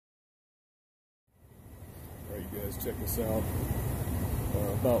Guys, check this out.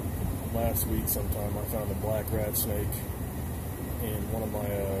 About last week sometime I found a black rat snake in one of my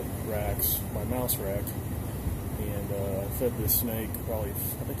racks, my mouse rack, and I fed this snake probably,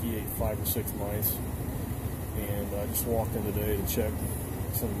 I think he ate 5 or 6 mice, and I just walked in today to check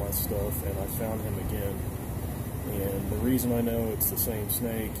some of my stuff and I found him again. And the reason I know it's the same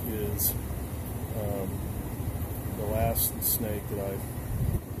snake is the last snake that I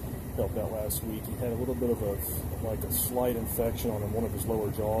helped out last week, he had a little bit of a slight infection on one of his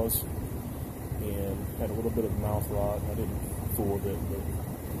lower jaws and had a little bit of mouth rot. I didn't fool with it, but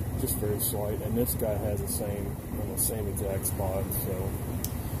just very slight. And this guy has the same exact spot. So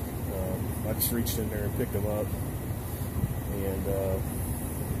I just reached in there and picked him up and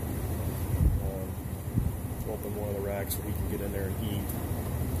opened one of the racks where he can get in there and eat.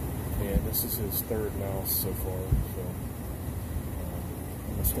 And this is his 3rd mouse so far. So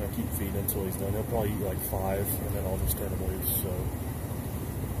I'm just going to keep feeding until he's done. He'll probably eat like 5, and then I'll just turn him loose. So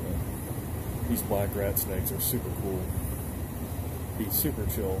these black rat snakes are super cool. He's super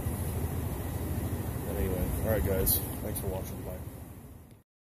chill. And anyway, alright guys, thanks for watching. Bye.